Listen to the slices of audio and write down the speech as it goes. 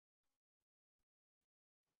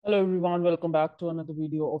Hello everyone, welcome back to another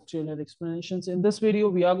video of Trailhead Explanations. In this video,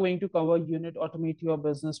 we are going to cover unit automate your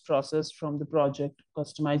business process from the project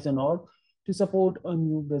customize and all to support a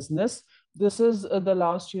new business. This is the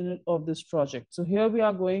last unit of this project. So here we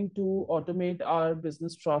are going to automate our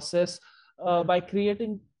business process by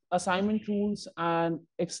creating assignment rules and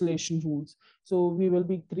escalation rules. So we will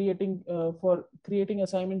be creating for creating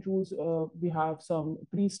assignment rules. We have some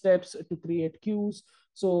pre-steps to create queues.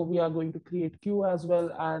 So we are going to create queue as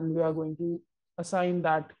well, and we are going to assign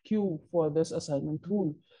that queue for this assignment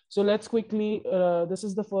rule. So let's quickly, this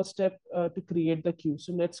is the first step to create the queue.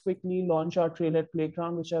 So let's quickly launch our Trailhead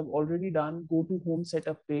Playground, which I've already done. Go to home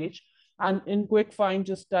setup page, and in quick find,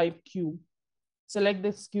 just type queue. Select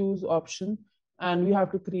this queues option, and we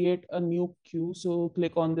have to create a new queue. So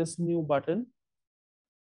click on this new button.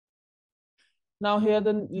 Now here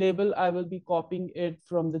the label, I will be copying it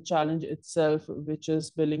from the challenge itself, which is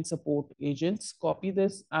billing support agents. Copy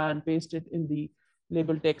this and paste it in the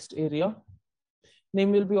label text area.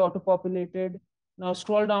 Name will be auto-populated. Now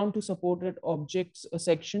scroll down to supported objects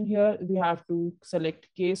section here. We have to select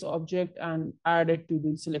case object and add it to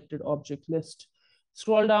the selected object list.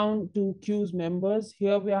 Scroll down to queues members.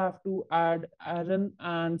 Here we have to add Aaron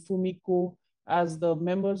and Fumiko as the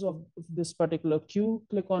members of this particular queue.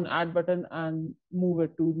 Click on add button and move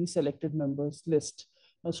it to the selected members list.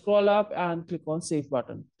 Now scroll up and click on save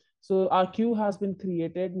button. So our queue has been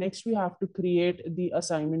created. Next, we have to create the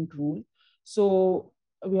assignment rule. So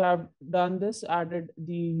we have done this, added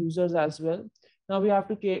the users as well. Now we have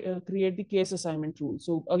to create the case assignment rule.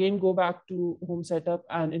 So again, go back to home setup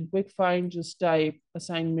and in quick find, just type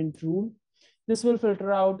assignment rule. This will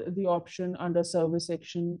filter out the option under service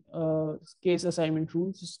section, case assignment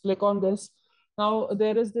rules. Just click on this. Now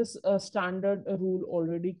there is this standard rule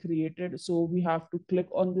already created. So we have to click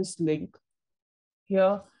on this link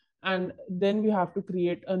here, and then we have to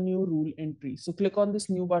create a new rule entry. So click on this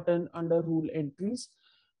new button under rule entries.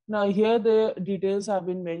 Now here the details have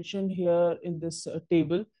been mentioned here in this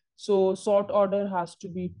table. So sort order has to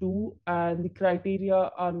be 2 and the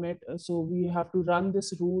criteria are met. So we have to run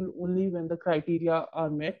this rule only when the criteria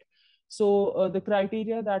are met. So the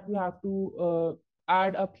criteria that we have to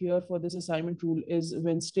add up here for this assignment rule is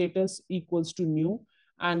when status equals to new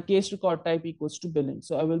and case record type equals to billing.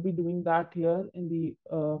 So I will be doing that here in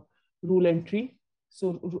the rule entry.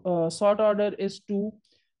 So sort order is 2.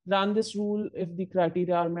 Run this rule if the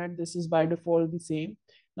criteria are met. This is by default the same.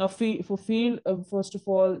 Now for field, first of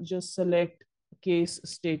all, just select case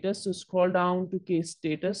status. So scroll down to case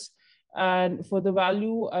status. And for the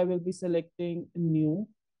value, I will be selecting new.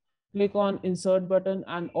 Click on insert button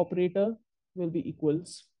and operator will be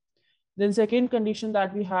equals. Then second condition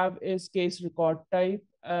that we have is case record type,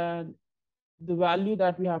 and the value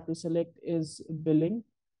that we have to select is billing.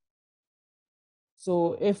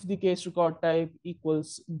 So if the case record type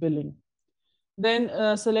equals billing, then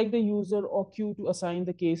select the user or queue to assign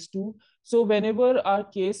the case to. So whenever our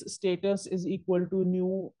case status is equal to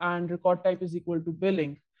new and record type is equal to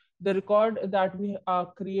billing, the record that we are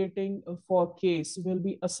creating for case will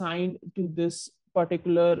be assigned to this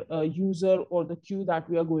particular user or the queue that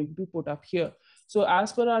we are going to put up here. So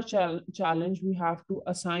as per our challenge, we have to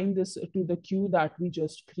assign this to the queue that we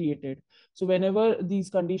just created. So whenever these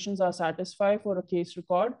conditions are satisfied for a case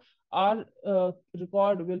record, our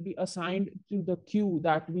record will be assigned to the queue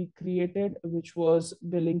that we created, which was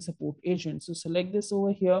billing support agent. So select this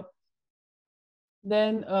over here.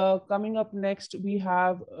 Then coming up next, we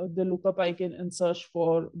have the lookup icon and search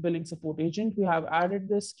for billing support agent. We have added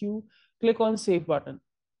this queue. Click on save button.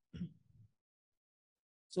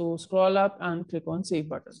 So scroll up and click on save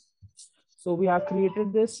button. So we have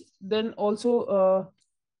created this. Then also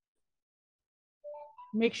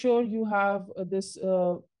make sure you have this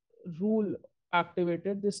rule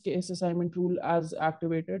activated, this case assignment rule as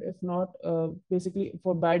activated. If not, basically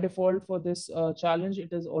for by default for this challenge,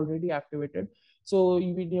 it is already activated. So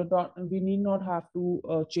we need not have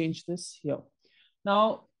to change this here.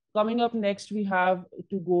 Now, coming up next, we have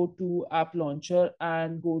to go to app launcher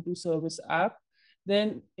and go to service app.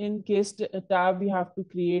 Then in case tab, we have to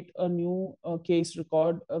create a new case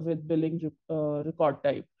record with billing record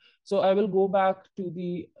type. So I will go back to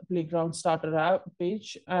the Playground Starter app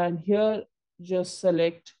page, and here just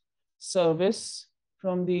select service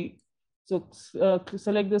from the, so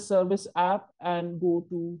select the service app and go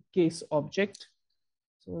to case object.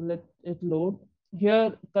 So let it load.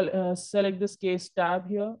 Here, select this case tab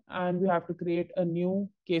here, and we have to create a new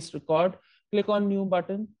case record. Click on new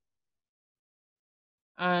button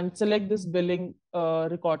and select this billing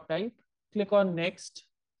record type. Click on next.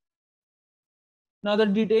 Now the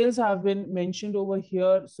details have been mentioned over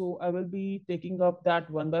here, so I will be taking up that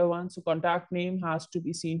one by one. So contact name has to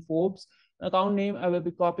be seen Forbes. Account name, I will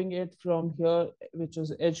be copying it from here, which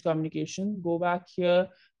is Edge Communication. Go back here.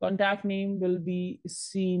 Contact name will be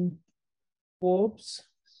seen Forbes.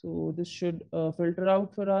 So this should filter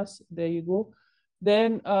out for us. There you go.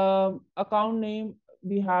 Then account name,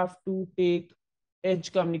 we have to take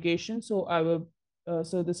Edge Communication. So I will,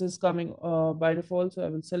 so this is coming by default. So I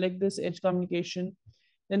will select this Edge Communication.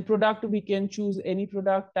 Then product, we can choose any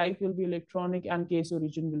product. Type will be electronic and case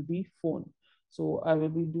origin will be phone. So I will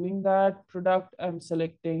be doing that. Product, I'm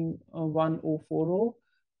selecting 1040.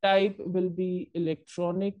 Type will be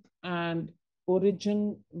electronic and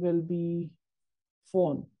origin will be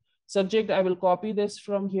phone. Subject, I will copy this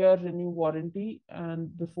from here, renew warranty.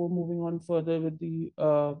 And before moving on further with the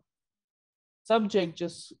subject,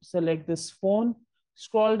 just select this phone,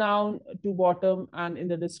 scroll down to bottom, and in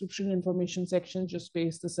the description information section, just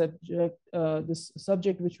paste the subject, this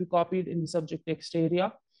subject which we copied in the subject text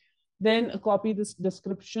area. Then copy this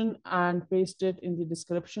description and paste it in the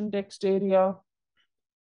description text area.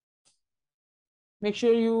 Make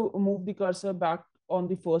sure you move the cursor back on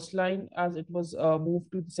the first line as it was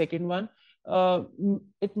moved to the second one.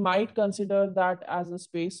 It might consider that as a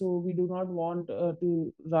space, so we do not want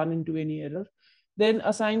to run into any error. Then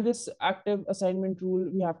assign this active assignment rule.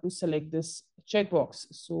 We have to select this checkbox.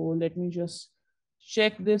 So let me just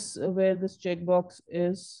check this where this checkbox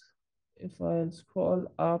is. If I scroll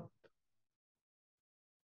up,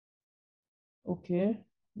 okay,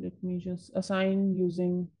 let me just assign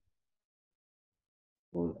using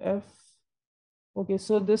Control F. Okay,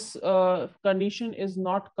 so this condition is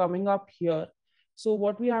not coming up here. So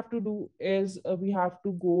what we have to do is we have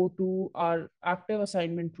to go to our active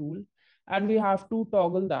assignment rule and we have to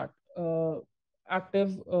toggle that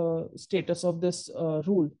active status of this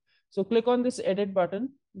rule. So click on this edit button,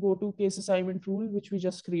 go to case assignment rule, which we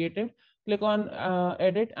just created. Click on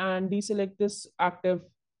edit and deselect this active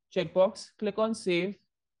checkbox. Click on save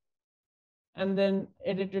and then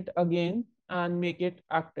edit it again and make it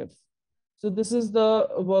active. So this is the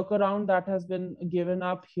workaround that has been given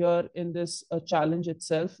up here in this challenge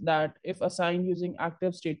itself, that if assigned using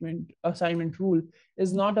active statement assignment rule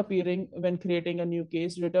is not appearing when creating a new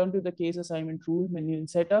case, return to the case assignment rule menu in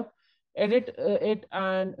setup, edit it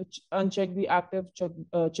and uncheck the active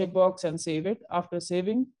checkbox and save it. After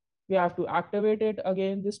saving, we have to activate it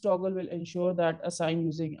again. This toggle will ensure that assign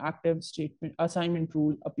using active statement assignment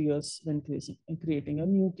rule appears when creating a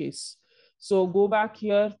new case. So go back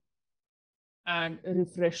here and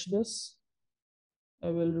refresh this. I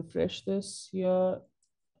will refresh this here.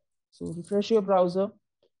 So refresh your browser.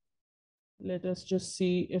 Let us just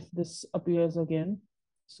see if this appears again.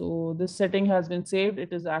 So this setting has been saved.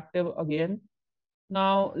 It is active again.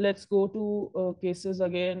 Now let's go to cases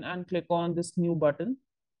again and click on this new button.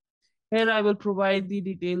 Here I will provide the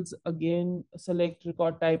details again. Select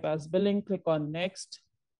record type as billing, click on next.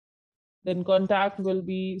 Then contact will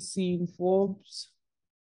be seen Forbes.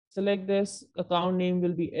 Select this. Account name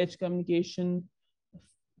will be Edge Communication.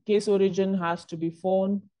 Case origin has to be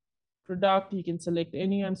phone. Product, you can select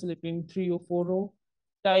any. I'm selecting 3040.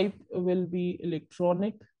 Type will be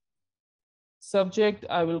electronic. Subject,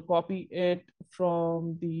 I will copy it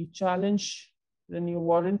from the challenge, renew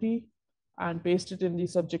warranty, and paste it in the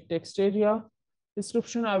subject text area.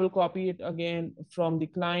 Description, I will copy it again from the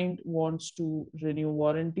client wants to renew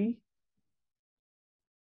warranty.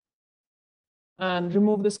 And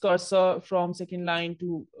remove this cursor from second line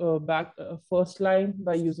to first line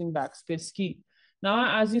by using backspace key.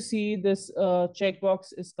 Now, as you see, this checkbox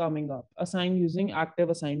is coming up, assign using active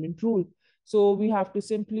assignment rule. So we have to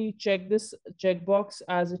simply check this checkbox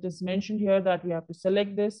as it is mentioned here that we have to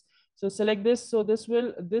select this. So select this. So this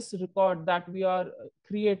record that we are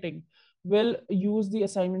creating will use the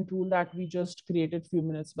assignment rule that we just created a few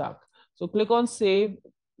minutes back. So click on save.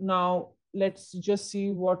 Now let's just see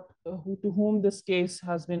to whom this case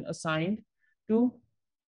has been assigned to.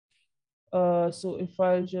 So if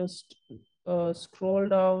I just scroll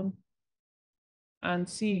down and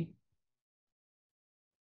see.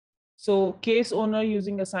 So case owner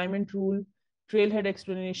using assignment rule, trailhead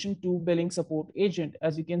explanation to billing support agent.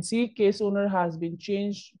 As you can see, case owner has been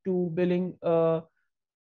changed to billing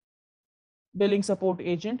support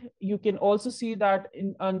agent. You can also see that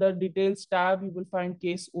in under details tab, you will find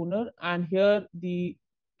case owner, and here the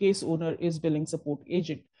case owner is billing support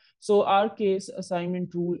agent. So our case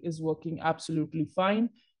assignment rule is working absolutely fine.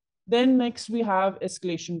 Then next we have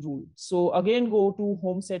escalation rule. So again, go to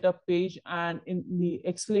home setup page, and in the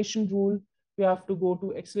escalation rule, we have to go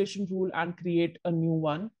to escalation rule and create a new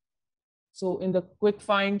one. So in the quick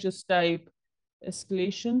find, just type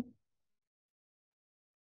escalation.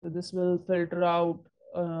 So this will filter out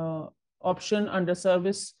option under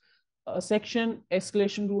service section,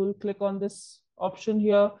 escalation rule. Click on this option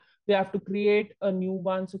here. We have to create a new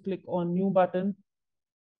one. So click on new button.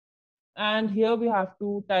 And here we have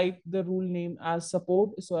to type the rule name as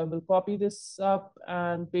support. So I will copy this up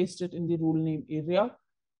and paste it in the rule name area.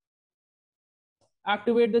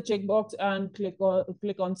 Activate the checkbox and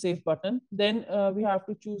click on save button. Then we have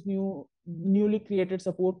to choose newly created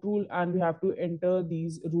support rule, and we have to enter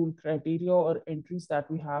these rule criteria or entries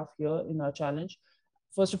that we have here in our challenge.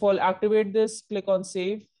 First of all, activate this, click on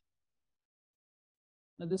save.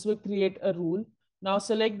 Now this will create a rule. Now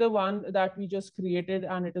select the one that we just created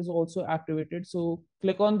and it is also activated. So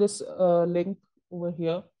click on this link over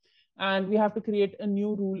here, and we have to create a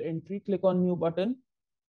new rule entry. Click on new button.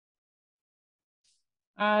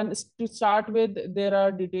 And to start with, there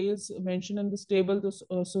are details mentioned in this table.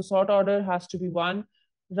 So sort order has to be 1.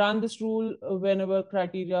 Run this rule whenever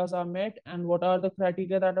criteria are met. And what are the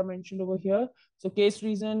criteria that are mentioned over here? So case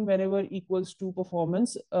reason, whenever equals to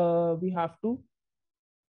performance, we have to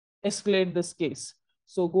escalate this case.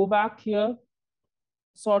 So go back here.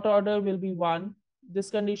 Sort order will be 1.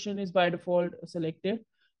 This condition is by default selected.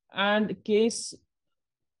 And case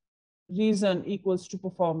reason equals to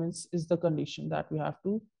performance is the condition that we have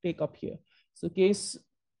to take up here. So case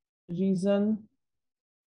reason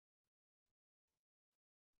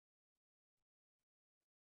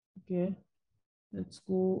okay, let's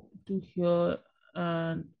go to here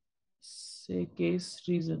and say case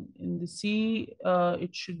reason. In the C,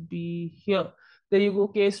 it should be here. There you go,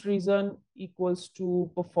 case reason equals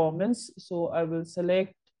to performance. So I will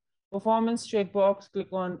select performance checkbox, click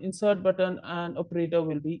on insert button, and operator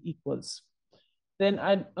will be equals. Then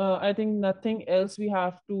I think nothing else we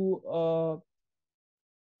have to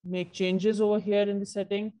make changes over here in the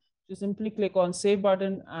setting. So simply click on save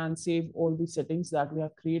button and save all the settings that we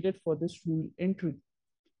have created for this rule entry.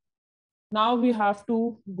 Now we have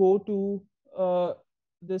to go to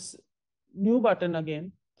this new button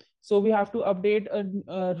again. So we have to update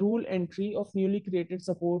a rule entry of newly created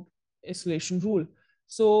support escalation rule.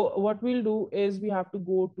 So what we'll do is we have to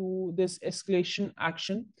go to this escalation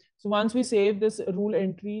action. So once we save this rule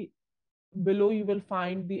entry, below you will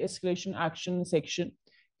find the escalation action section.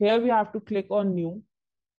 Here we have to click on new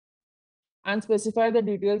and specify the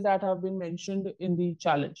details that have been mentioned in the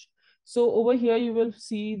challenge. So over here, you will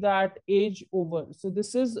see that age over. So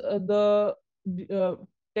this is the uh,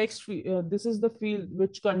 text, this is the field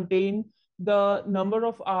which contain the number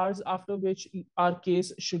of hours after which our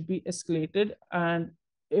case should be escalated and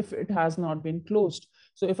if it has not been closed.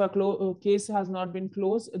 So if a case has not been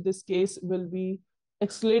closed, this case will be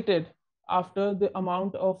escalated after the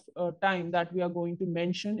amount of time that we are going to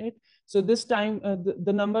mention it. So this time,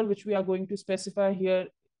 the number which we are going to specify here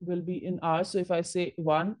will be in hours. So if I say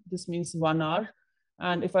 1, this means 1 hour.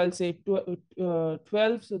 And if I'll say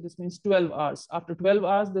 12, so this means 12 hours. After 12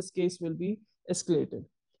 hours, this case will be escalated,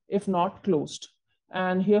 if not closed.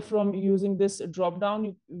 And here from using this drop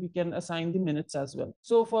down, we can assign the minutes as well.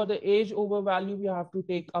 So for the age over value, we have to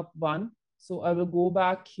take up 1. So I will go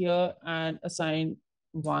back here and assign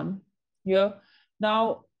 1 here.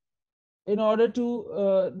 Now, in order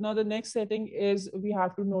to, now the next setting is we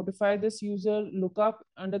have to notify this user lookup.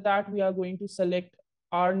 Under that, we are going to select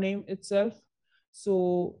our name itself.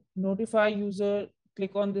 So notify user,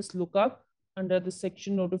 click on this lookup under the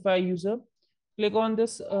section notify user. Click on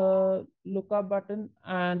this lookup button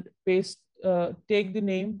and take the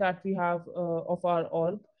name that we have of our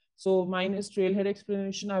org. So mine is Trailhead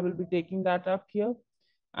explanation. I will be taking that up here.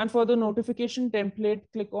 And for the notification template,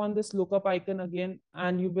 click on this lookup icon again,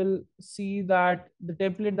 and you will see that the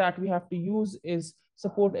template that we have to use is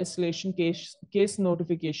support escalation case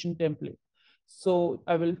notification template. So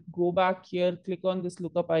I will go back here, click on this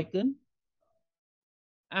lookup icon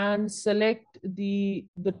and select the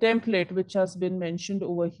template which has been mentioned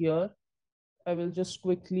over here. I will just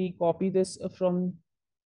quickly copy this from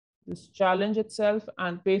this challenge itself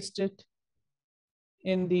and paste it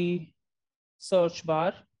in the search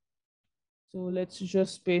bar. So let's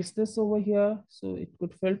just paste this over here. So it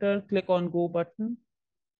could filter, click on go button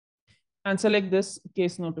and select this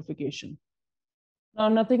case notification. Now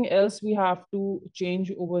nothing else we have to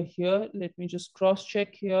change over here. Let me just cross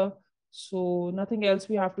check here. So nothing else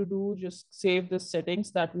we have to do, just save the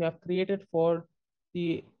settings that we have created for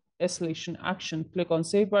the escalation action. Click on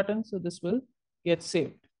save button. So this will get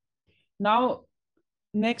saved. Now,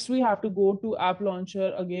 next, we have to go to App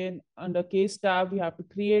Launcher again. Under Case tab, we have to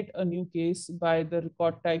create a new case by the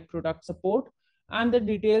record type product support. And the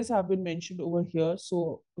details have been mentioned over here.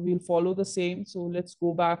 So we'll follow the same. So let's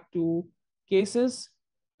go back to Cases.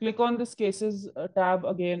 Click on this cases tab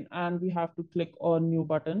again, and we have to click on new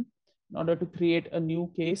button in order to create a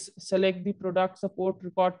new case. Select the product support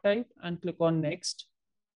record type and click on next.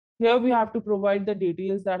 Here we have to provide the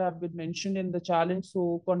details that have been mentioned in the challenge.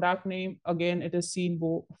 So contact name, again, it is seen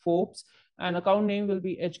Forbes, and account name will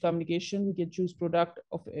be Edge Communication. We can choose product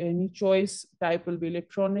of any choice. Type will be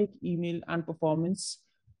electronic, email, and performance.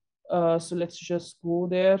 So let's just go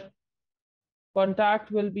there.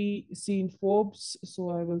 Contact will be seen Forbes.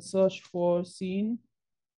 So I will search for scene.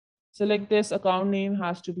 Select this. Account name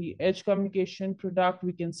has to be Edge Communication. Product,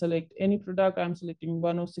 we can select any product. I'm selecting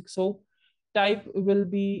 1060. Type will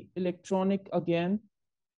be electronic again,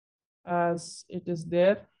 as it is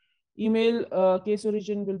there. Email, case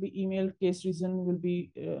origin will be email, case reason will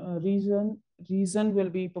be reason will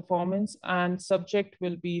be performance, and subject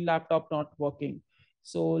will be laptop not working.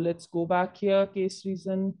 So let's go back here. Case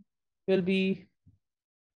reason will be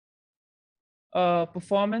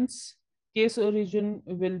performance. Case origin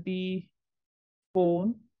will be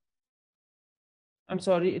phone. I'm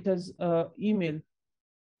sorry, it has email.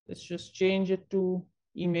 Let's just change it to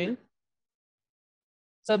email.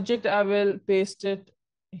 Subject, I will paste it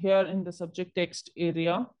here in the subject text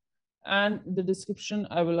area. And the description,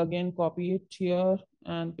 I will again copy it here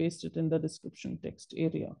and paste it in the description text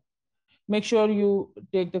area. Make sure you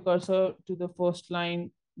take the cursor to the first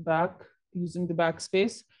line back using the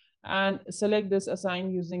backspace, and select this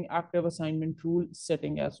assign using active assignment rule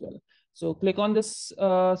setting as well. So click on this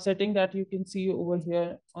setting that you can see over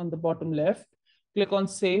here on the bottom left. Click on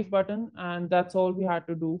save button, and that's all we had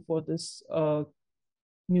to do for this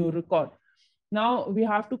new record. Now we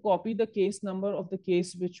have to copy the case number of the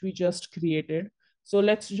case which we just created. So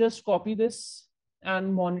let's just copy this,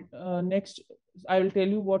 and next I will tell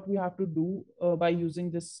you what we have to do by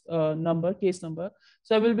using this case number.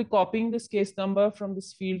 So I will be copying this case number from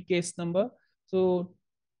this field case number. So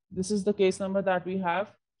this is the case number that we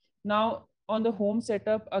have. Now on the home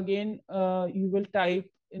setup, again, you will type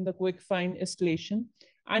in the quick find escalation,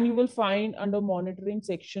 and you will find under monitoring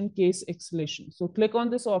section case escalation. So click on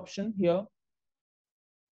this option here.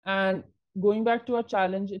 And going back to our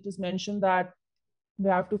challenge, it is mentioned that we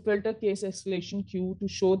have to filter case escalation queue to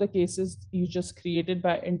show the cases you just created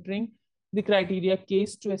by entering the criteria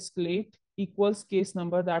case to escalate equals case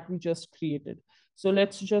number that we just created. So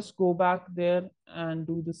let's just go back there and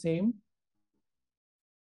do the same.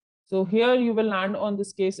 So here you will land on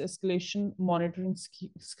this case escalation monitoring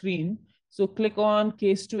screen. So click on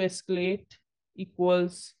case to escalate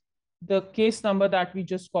equals the case number that we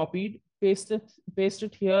just copied, paste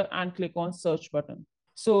it here, and click on search button.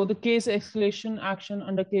 So the case escalation action,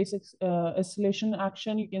 under case escalation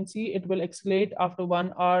action, you can see it will escalate after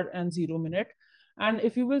 1 hour and 0 minute. And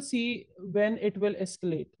if you will see when it will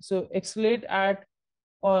escalate, so escalate at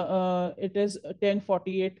it is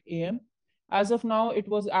 10:48 a.m. As of now, it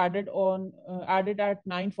was added at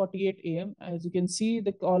 9:48 a.m. As you can see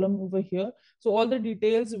the column over here. So all the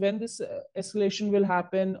details when this escalation will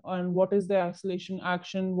happen, and what is the escalation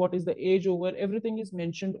action, what is the age over, everything is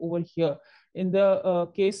mentioned over here in the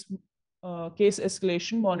case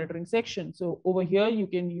escalation monitoring section. So over here, you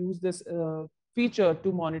can use this feature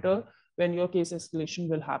to monitor when your case escalation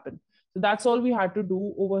will happen. So that's all we had to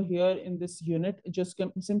do over here in this unit. Just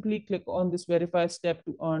simply click on this verify step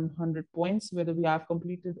to earn 100 points, whether we have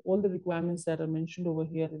completed all the requirements that are mentioned over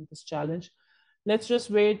here in this challenge. Let's just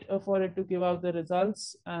wait for it to give out the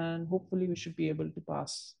results, and hopefully we should be able to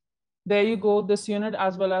pass. There you go. This unit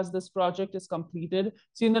as well as this project is completed.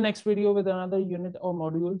 See you in the next video with another unit or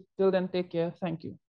module. Till then, take care. Thank you.